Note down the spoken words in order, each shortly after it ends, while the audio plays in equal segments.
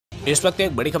इस वक्त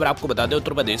एक बड़ी खबर आपको बता दें,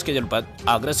 उत्तर प्रदेश के जनपद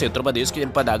आगरा से। उत्तर प्रदेश के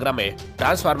जनपद आगरा में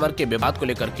ट्रांसफार्मर के विवाद को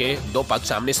लेकर के दो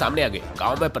पक्ष आमने सामने आ गए।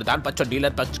 गांव में प्रधान पक्ष और डीलर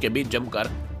पक्ष के बीच जमकर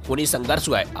खूनी संघर्ष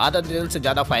हुआ है। आधा दर्जन से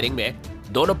ज्यादा फायरिंग में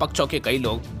दोनों पक्षों के कई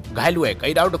लोग घायल हुए।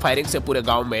 कई राउंड फायरिंग से पूरे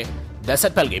गाँव में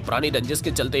दहशत फैल गई। पुरानी रंजिश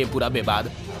के चलते ये पूरा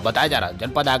विवाद बताया जा रहा।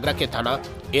 जनपद आगरा के थाना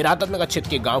एरादतनगर क्षेत्र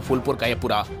के गांव फूलपुर का ये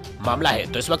पूरा मामला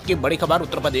है। तो इस वक्त की बड़ी खबर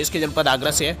उत्तर प्रदेश के जनपद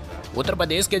आगरा से है। उत्तर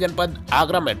प्रदेश के जनपद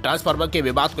आगरा में ट्रांसफार्मर के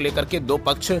विवाद को लेकर के दो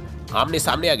पक्ष आमने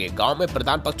सामने आ गए। गांव में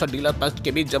प्रधान पक्ष और डीलर पक्ष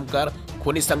के बीच जमकर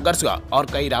खूनी संघर्ष हुआ और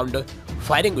कई राउंड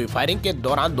फायरिंग हुई। फायरिंग के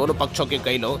दौरान दोनों पक्षों के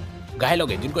कई लोग घायल हो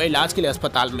गए, जिनको इलाज के लिए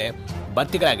अस्पताल में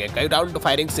भर्ती कराया गया। कई राउंड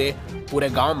फायरिंग से पूरे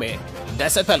गाँव में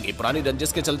दहशत फैल गई। पुरानी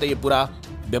रंजिश के चलते ये पूरा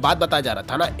विवाद बताया जा रहा।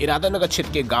 थाना इरादानगर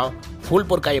क्षेत्र के गांव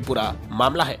फूलपुर का ये पूरा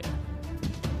मामला है।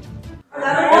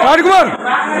 राजकुमार,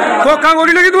 तो कहाँ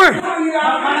गोली लगी तुम्हें?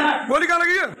 गोली कहाँ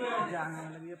लगी है?